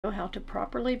Know how to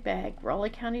properly bag Raleigh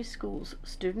County Schools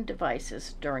student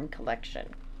devices during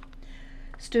collection.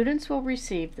 Students will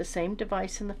receive the same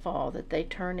device in the fall that they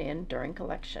turn in during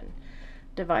collection.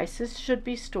 Devices should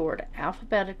be stored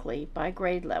alphabetically by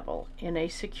grade level in a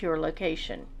secure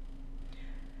location.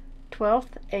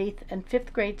 12th, 8th, and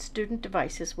 5th grade student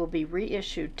devices will be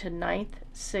reissued to 9th,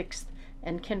 6th,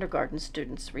 and kindergarten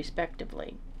students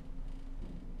respectively.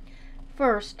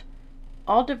 First,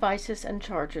 all devices and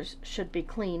chargers should be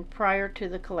cleaned prior to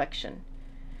the collection.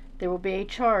 There will be a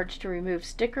charge to remove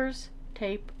stickers,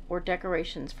 tape, or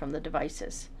decorations from the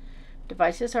devices.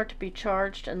 Devices are to be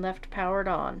charged and left powered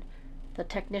on. The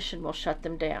technician will shut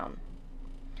them down.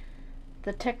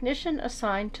 The technician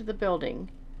assigned to the building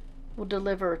will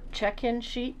deliver check-in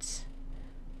sheets,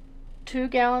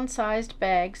 2-gallon sized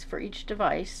bags for each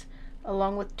device,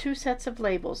 along with 2 sets of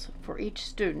labels for each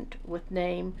student with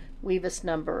name, Weavis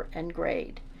number, and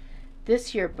grade.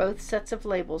 This year both sets of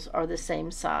labels are the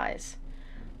same size.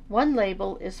 One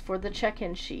label is for the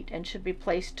check-in sheet and should be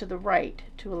placed to the right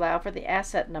to allow for the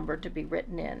asset number to be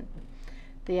written in.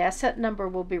 The asset number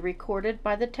will be recorded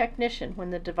by the technician when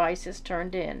the device is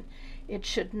turned in. It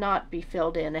should not be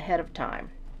filled in ahead of time.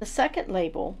 The second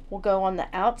label will go on the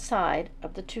outside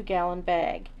of the 2-gallon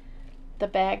bag. The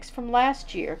bags from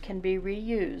last year can be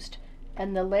reused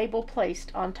and the label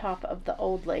placed on top of the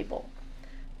old label.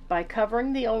 By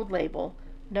covering the old label,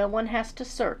 no one has to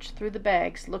search through the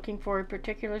bags looking for a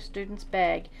particular student's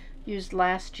bag used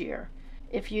last year.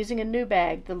 If using a new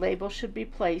bag, the label should be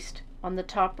placed on the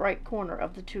top right corner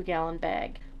of the 2-gallon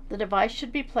bag. The device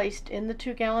should be placed in the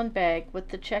 2-gallon bag with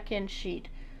the check-in sheet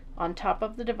on top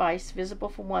of the device visible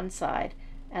from one side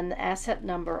and the asset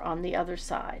number on the other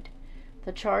side.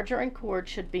 The charger and cord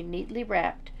should be neatly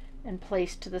wrapped and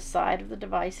placed to the side of the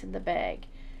device in the bag.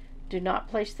 Do not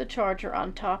place the charger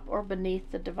on top or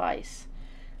beneath the device.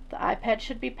 The iPad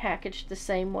should be packaged the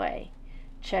same way.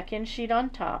 Check-in sheet on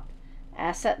top,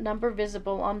 asset number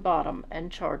visible on bottom,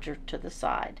 and charger to the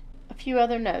side. A few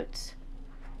other notes.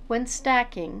 When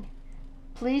stacking,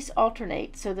 please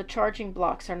alternate so the charging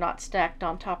blocks are not stacked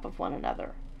on top of one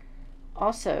another.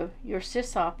 Also, your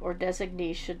SysOp or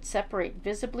designee should separate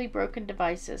visibly broken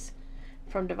devices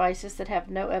from devices that have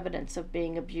no evidence of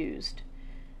being abused.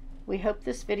 We hope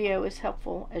this video is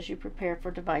helpful as you prepare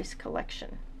for device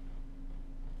collection.